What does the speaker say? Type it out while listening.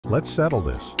Let's settle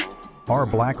this. Are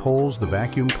black holes the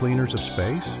vacuum cleaners of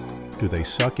space? Do they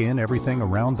suck in everything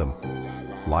around them?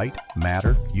 Light,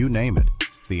 matter, you name it.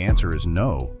 The answer is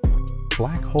no.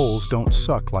 Black holes don't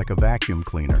suck like a vacuum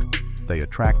cleaner. They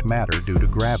attract matter due to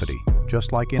gravity,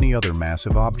 just like any other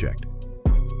massive object.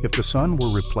 If the Sun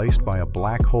were replaced by a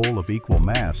black hole of equal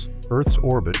mass, Earth's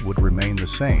orbit would remain the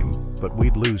same, but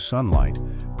we'd lose sunlight,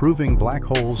 proving black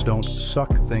holes don't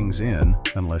suck things in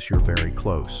unless you're very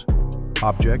close.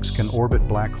 Objects can orbit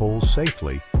black holes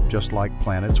safely, just like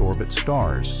planets orbit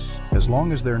stars, as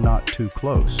long as they're not too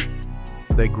close.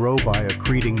 They grow by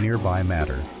accreting nearby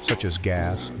matter, such as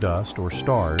gas, dust, or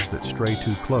stars that stray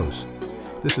too close.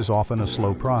 This is often a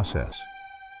slow process.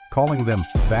 Calling them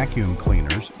vacuum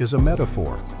cleaners is a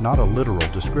metaphor, not a literal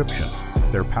description.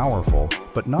 They're powerful,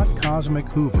 but not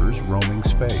cosmic hoovers roaming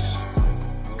space.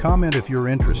 Comment if you're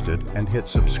interested and hit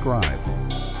subscribe.